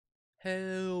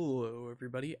Hello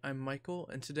everybody, I'm Michael,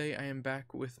 and today I am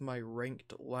back with my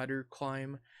ranked ladder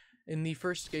climb. In the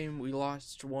first game we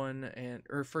lost one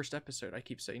first episode, I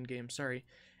keep saying game, sorry.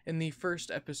 In the first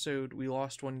episode we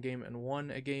lost one game and won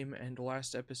a game, and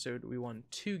last episode we won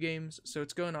 2 games, so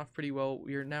it's going off pretty well.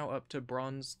 We are now up to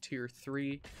bronze tier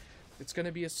 3. It's going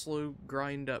to be a slow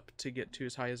grind up to get to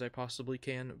as high as I possibly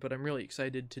can, but I'm really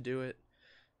excited to do it.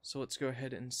 So let's go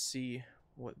ahead and see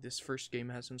what this first game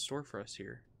has in store for us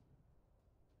here.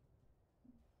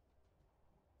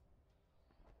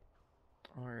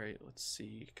 Alright, let's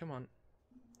see. Come on.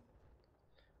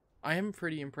 I am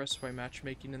pretty impressed by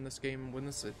matchmaking in this game. When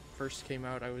this first came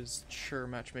out, I was sure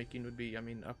matchmaking would be,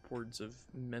 upwards of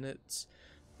minutes.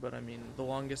 But, the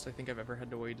longest I think I've ever had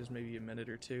to wait is maybe a minute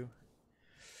or 2.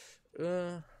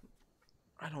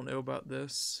 I don't know about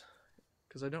this.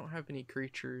 Because I don't have any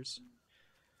creatures.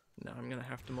 No, I'm gonna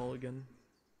have to mulligan.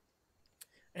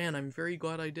 And I'm very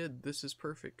glad I did. This is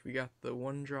perfect. We got the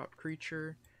 1-drop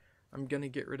creature. I'm gonna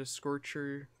get rid of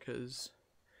Scorcher, because,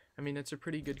 it's a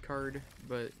pretty good card,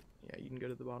 but, yeah, you can go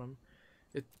to the bottom.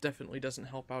 It definitely doesn't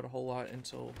help out a whole lot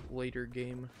until later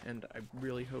game, and I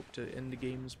really hope to end the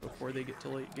games before they get to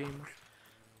late game,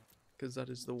 because that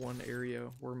is the one area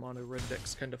where mono red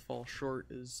decks kind of fall short,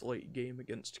 is late game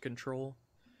against control.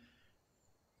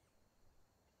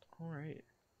 Alright,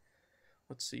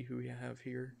 let's see who we have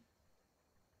here.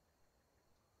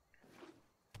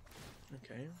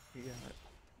 Okay, we got...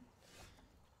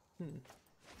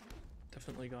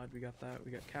 Definitely glad we got that.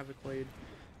 We got Caviclade.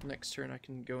 Next turn I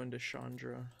can go into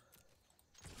Chandra.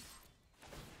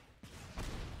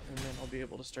 And then I'll be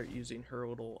able to start using her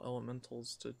little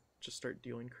elementals to just start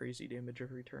dealing crazy damage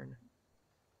every turn.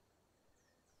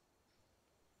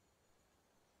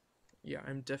 Yeah,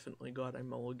 I'm definitely glad I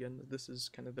mulliganed. This is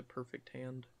kind of the perfect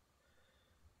hand.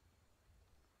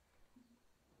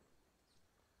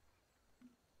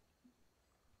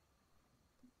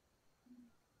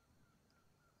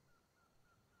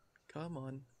 Come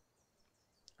on.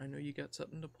 I know you got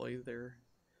something to play there.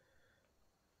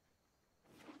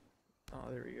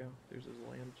 Oh, there we go. There's his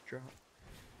land drop.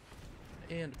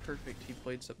 And perfect, he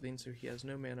played something so he has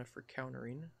no mana for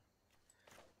countering.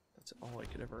 That's all I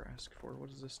could ever ask for. What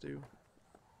does this do?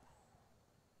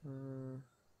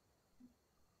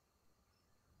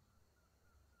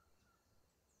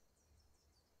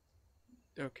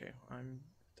 Okay, I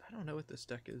don't know what this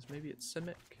deck is. Maybe it's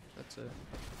Simic? That's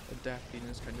adapting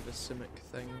is kind of a Simic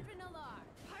thing.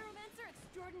 Pyromancer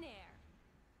extraordinaire.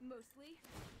 Mostly.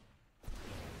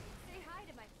 Say hi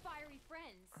to my fiery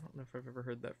friends. I don't know if I've ever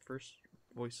heard that first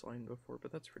voice line before,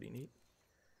 but that's pretty neat.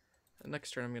 And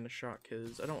next turn I'm going to shock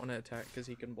his... I don't want to attack because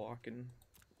he can block and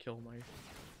kill my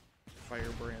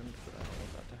Firebrand, but I don't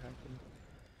want that to happen.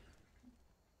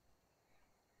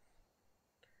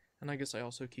 And I guess I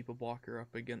also keep a blocker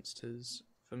up against his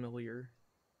familiar.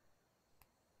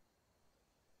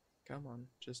 Come on,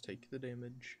 just take the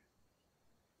damage.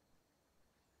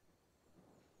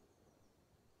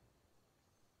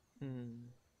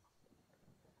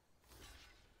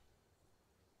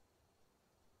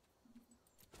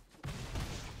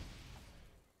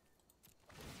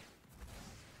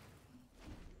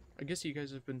 I guess you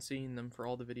guys have been seeing them for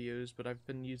all the videos, but I've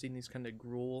been using these kind of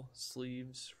Gruul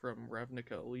sleeves from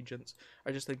Ravnica Allegiance.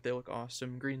 I just think they look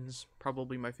awesome. Green's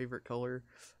probably my favorite color,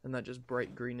 and that just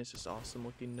bright green is just awesome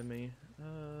looking to me.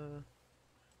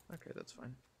 Okay, that's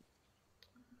fine.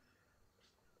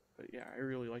 But yeah, I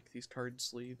really like these card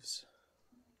sleeves.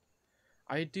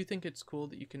 I do think it's cool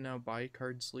that you can now buy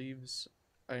card sleeves.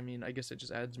 I guess it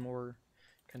just adds more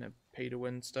kind of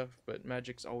pay-to-win stuff, but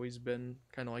Magic's always been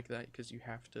kind of like that because you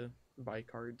have to buy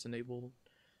cards and able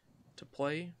to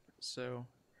play, so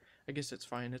I guess it's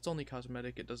fine. It's only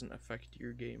cosmetic, it doesn't affect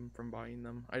your game from buying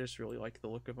them. I just really like the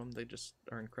look of them, they just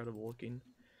are incredible looking.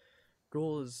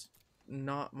 Gruul is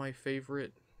not my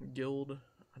favorite guild.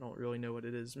 I don't really know what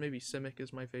it is. Maybe Simic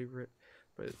is my favorite,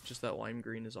 but just that lime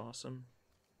green is awesome.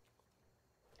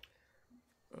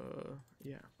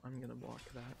 Yeah, I'm gonna block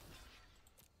that.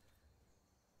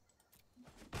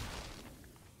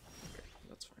 Okay,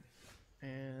 that's fine.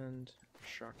 And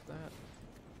shock that.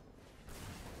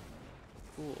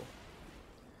 Cool.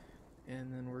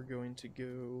 And then we're going to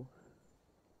go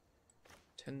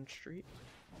 10th Street.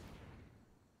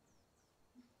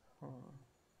 Huh.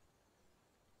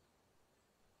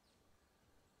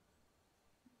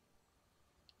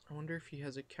 I wonder if he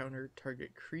has a counter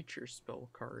target creature spell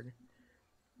card.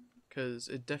 Because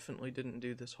it definitely didn't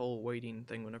do this whole waiting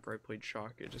thing whenever I played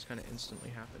Shock. It just kind of instantly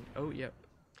happened. Oh, yep.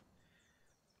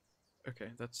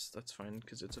 Okay, that's fine,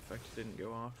 because its effect didn't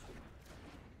go off.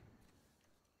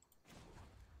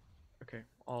 Okay,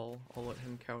 I'll let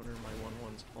him counter my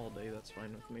 1/1s all day. That's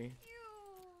fine with me. Cute.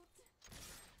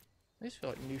 I just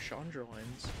feel like new Chandra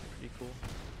lines are pretty cool.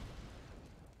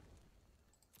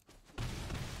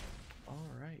 All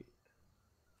right.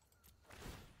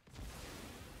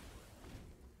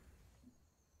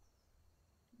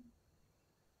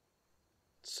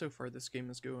 So far, this game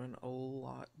is going a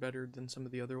lot better than some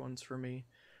of the other ones for me.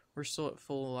 We're still at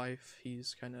full life.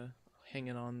 He's kind of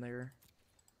hanging on there.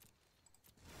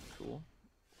 Cool.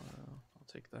 I'll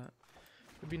take that.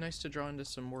 It'd be nice to draw into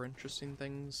some more interesting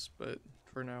things, but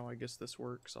for now, I guess this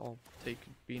works. I'll take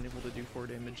being able to do 4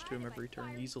 damage to him every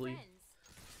turn easily.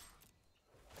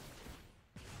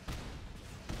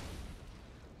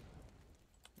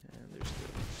 And there's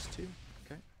those 2.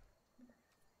 Okay.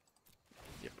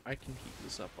 Yep, I can heat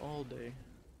this up all day.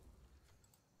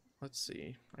 Let's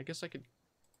see. I guess I could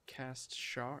cast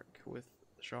Shock with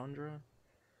Chandra.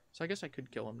 So I guess I could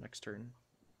kill him next turn.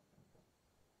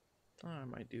 Oh, I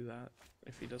might do that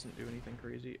if he doesn't do anything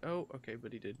crazy. Oh, okay,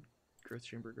 but he did Growth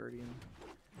Chamber Guardian.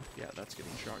 Yeah, that's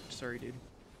getting shocked. Sorry, dude.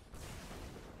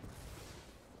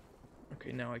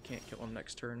 Okay, now I can't kill him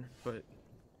next turn, but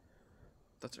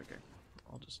that's okay.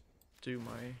 I'll just do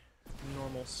my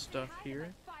normal stuff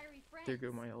here. There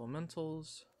go my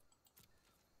elementals.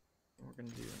 We're gonna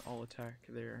do an all attack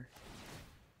there.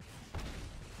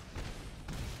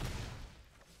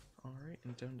 Alright,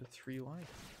 and down to 3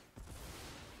 life.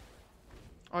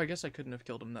 Oh, I guess I couldn't have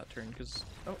killed him that turn, because...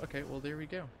 Oh, okay, well, there we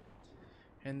go.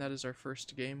 And that is our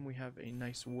first game. We have a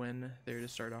nice win there to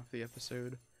start off the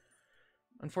episode.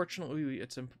 Unfortunately,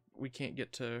 we can't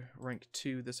get to rank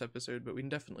 2 this episode, but we can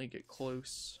definitely get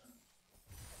close.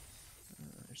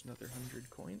 There's another 100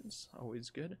 coins. Always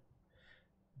good.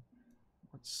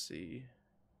 Let's see.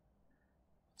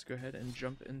 Let's go ahead and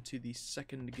jump into the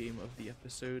second game of the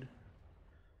episode.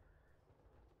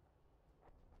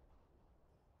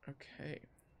 Okay.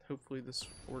 Hopefully this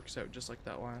works out just like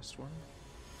that last one.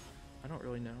 I don't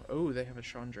really know. Oh, they have a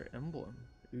Chandra emblem.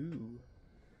 Ooh.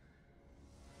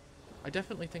 I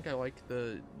definitely think I like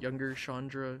the younger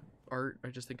Chandra art. I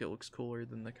just think it looks cooler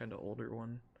than the kind of older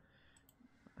one.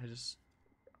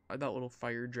 That little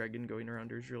fire dragon going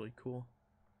around her is really cool.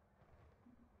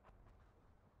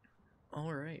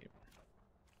 Alright.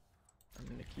 I'm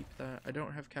gonna keep that. I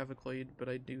don't have Cavaclade, but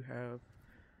I do have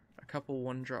a couple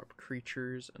 1-drop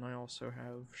creatures, and I also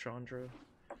have Chandra,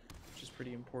 which is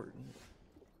pretty important.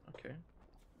 Okay.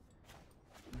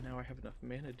 Now I have enough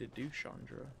mana to do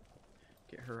Chandra.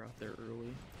 Get her out there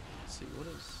early. Let's see, what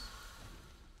is...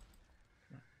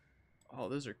 Oh,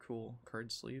 those are cool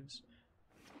card sleeves.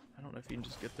 I don't know if you can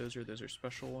just get those or those are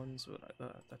special ones, but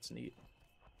that's neat.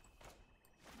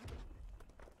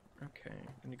 Okay,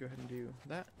 I'm gonna go ahead and do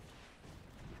that.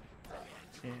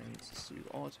 And let's do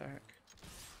all attack.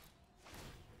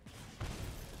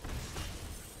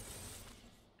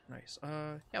 Nice.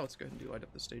 Yeah, let's go ahead and do light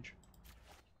up the stage.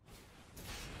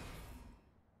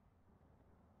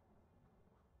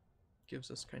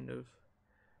 Gives us kind of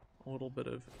a little bit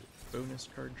of bonus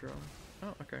card draw.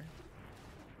 Oh, okay.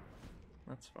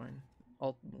 That's fine.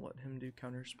 I'll let him do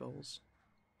counter spells.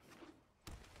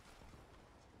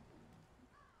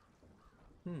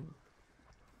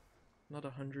 Not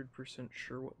 100%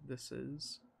 sure what this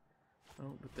is.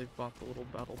 Oh, but they've bought the little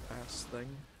battle pass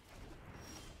thing.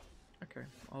 Okay,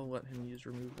 I'll let him use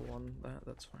removal on that,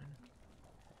 that's fine.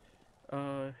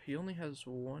 He only has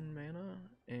 1 mana,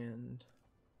 and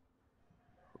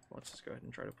let's just go ahead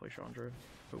and try to play Chandra.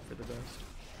 Hope for the best.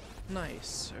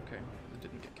 Nice, okay, it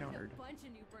didn't get countered. A bunch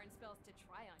of new burn spells to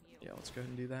try on you. Yeah, let's go ahead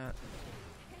and do that.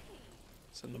 Hey,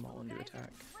 Send them all into guys are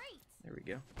attack. great. There we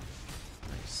go.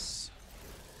 Nice.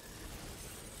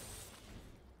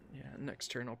 Yeah, next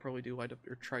turn I'll probably do light up,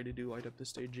 or try to do light up the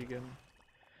stage again.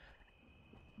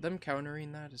 Them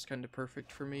countering that is kind of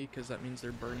perfect for me, because that means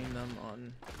they're burning them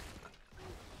on...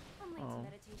 I'm late to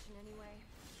meditation anyway.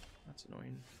 That's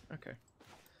annoying. Okay.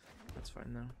 That's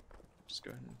fine though. Just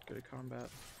go ahead and go to combat.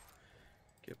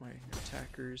 Get my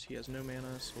attackers. He has no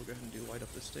mana, so we'll go ahead and do light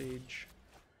up the stage.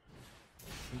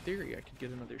 In theory, I could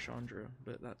get another Chandra,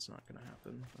 but that's not going to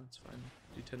happen. That's fine.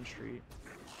 Do 10 street.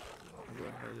 I'll go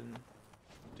ahead and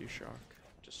do shock.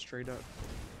 Just straight up.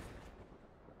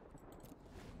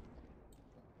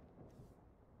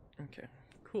 Okay,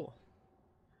 cool.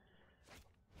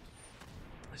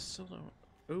 I still don't...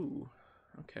 Oh,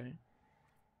 okay.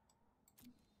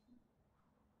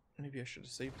 Maybe I should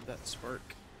have saved that spark.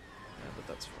 Yeah, but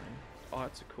that's fine. Oh,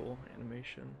 that's a cool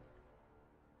animation.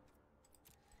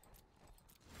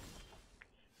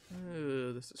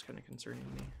 This is kind of concerning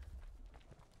me.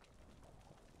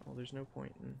 Well, there's no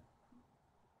point in...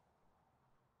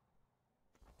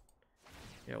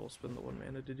 Yeah, we'll spend the 1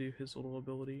 mana to do his little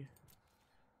ability.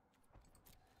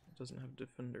 It doesn't have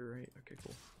defender, right? Okay,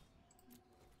 cool.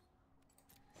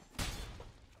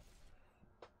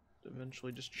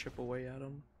 Eventually just chip away at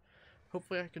him.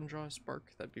 Hopefully I can draw a spark,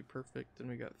 that'd be perfect. Then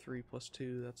we got 3 +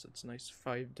 2, that's its nice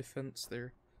 5 defense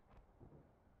there.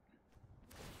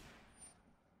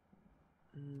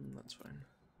 That's fine.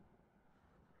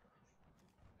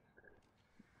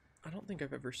 I don't think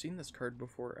I've ever seen this card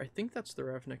before. I think that's the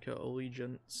Ravnica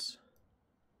Allegiance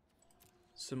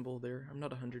symbol there. I'm not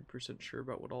 100% sure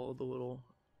about what all of the little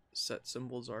set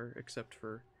symbols are, except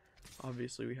for,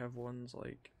 obviously we have ones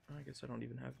like, I guess I don't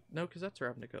even have, no, because that's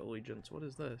Ravnica Allegiance. What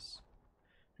is this?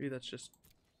 Maybe that's just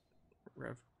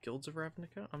Guilds of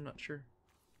Ravnica? I'm not sure.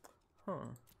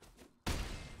 Huh.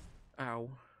 Ow.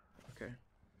 Okay.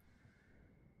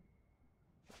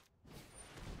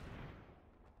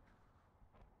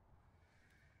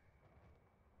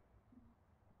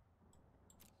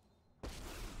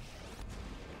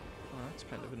 Oh, that's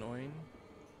kind of annoying.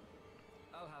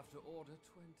 I'll have to order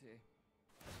 20.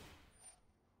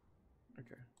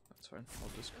 Okay, that's fine. I'll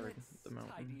discard the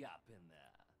mountain. Tidy up in there.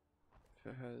 If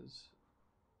it has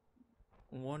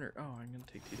 1 or... Oh, I'm gonna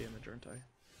take 2 damage, aren't I?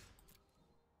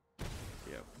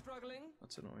 Yep. Struggling?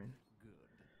 That's annoying.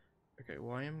 Good. Okay,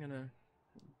 well I am gonna...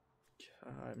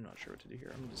 I'm not sure what to do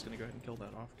here. I'm just gonna go ahead and kill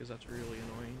that off, because that's really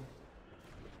annoying.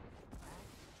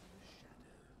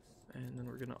 And then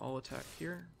we're gonna all attack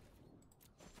here.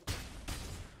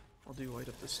 I'll do light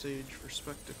up the stage for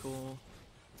spectacle.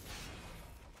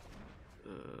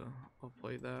 I'll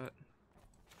play that.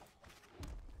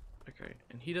 Okay,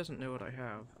 and he doesn't know what I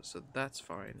have, so that's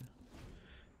fine.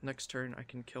 Next turn I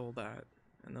can kill that,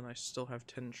 and then I still have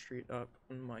 10 straight up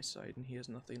on my side, and he has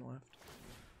nothing left.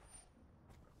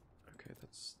 Okay,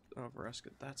 that's... Oh, Vraska,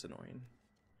 that's annoying.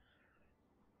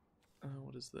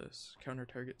 What is this? Counter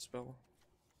target spell.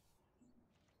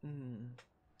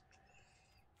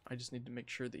 I just need to make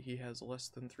sure that he has less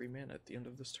than 3 mana at the end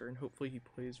of this turn. Hopefully he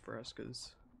plays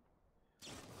Vraska's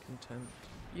Contempt.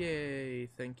 Yay,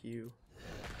 thank you.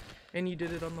 And you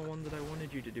did it on the one that I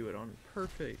wanted you to do it on.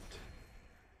 Perfect.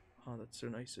 Oh, that's so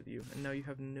nice of you. And now you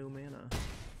have no mana.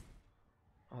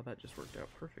 Oh, that just worked out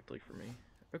perfectly for me.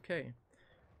 Okay.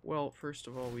 Well, first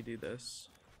of all, we do this.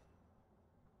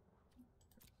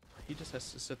 He just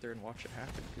has to sit there and watch it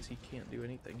happen because he can't do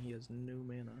anything. He has no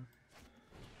mana.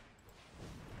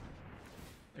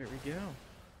 There we go.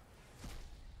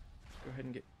 Go ahead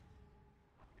and get...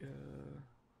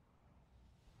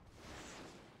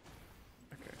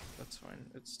 Okay, that's fine.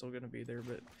 It's still gonna be there,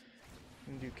 but I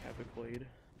can do Cavic Blade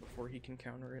before he can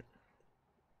counter it.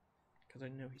 Because I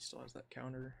know he still has that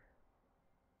counter.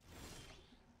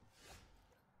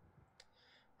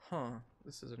 Huh,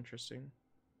 this is interesting.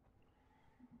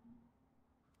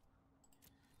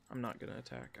 I'm not gonna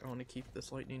attack. I want to keep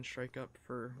this lightning strike up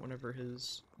for whenever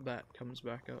his bat comes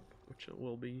back up, which it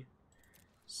will be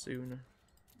soon.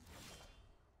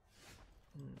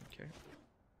 Okay.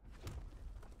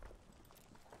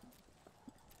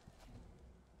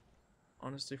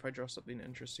 Honestly, if I draw something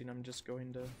interesting, I'm just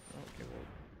going to... Oh, okay, well,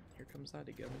 here comes that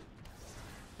again.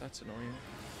 That's annoying.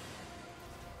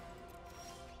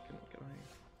 Can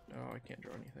I... Oh, I can't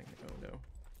draw anything. Oh, no.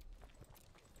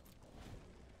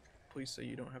 Please say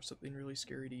you don't have something really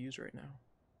scary to use right now.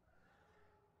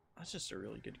 That's just a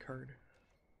really good card.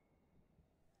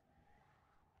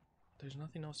 There's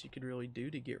nothing else you could really do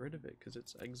to get rid of it, because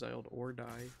it's exiled or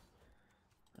die.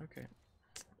 Okay.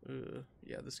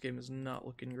 Yeah, this game is not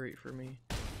looking great for me.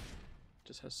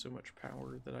 Just has so much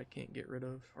power that I can't get rid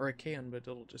of. Or I can, but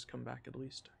it'll just come back at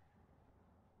least.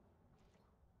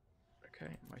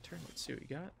 Okay, my turn. Let's see what you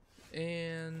got.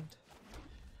 And...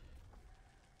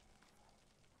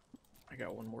 I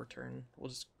got one more turn. We'll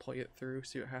just play it through,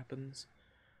 see what happens.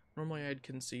 Normally I'd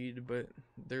concede, but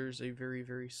there's a very,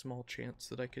 very small chance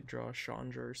that I could draw a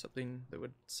Chandra or something that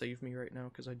would save me right now,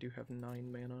 because I do have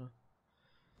 9 mana.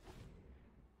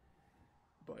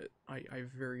 But I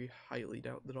very highly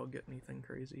doubt that I'll get anything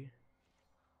crazy.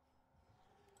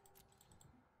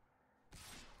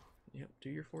 Yep, do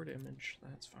your 4 damage.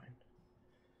 That's fine.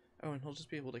 Oh, and he'll just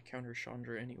be able to counter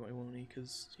Chandra anyway, won't he?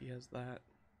 Because he has that.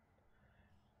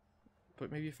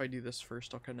 But maybe if I do this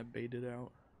first, I'll kind of bait it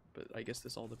out. But I guess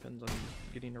this all depends on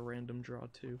getting a random draw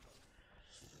too.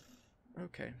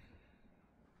 Okay.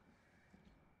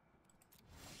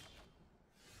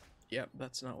 Yep,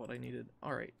 that's not what I needed.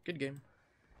 Alright, good game.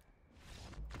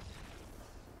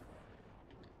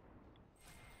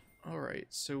 Alright,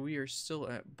 so we are still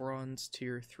at Bronze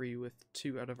Tier 3 with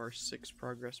 2 out of our 6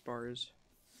 progress bars.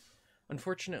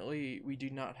 Unfortunately, we do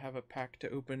not have a pack to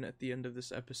open at the end of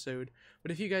this episode, but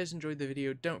if you guys enjoyed the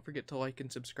video, don't forget to like and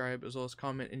subscribe, as well as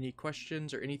comment any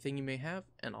questions or anything you may have,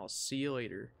 and I'll see you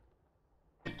later.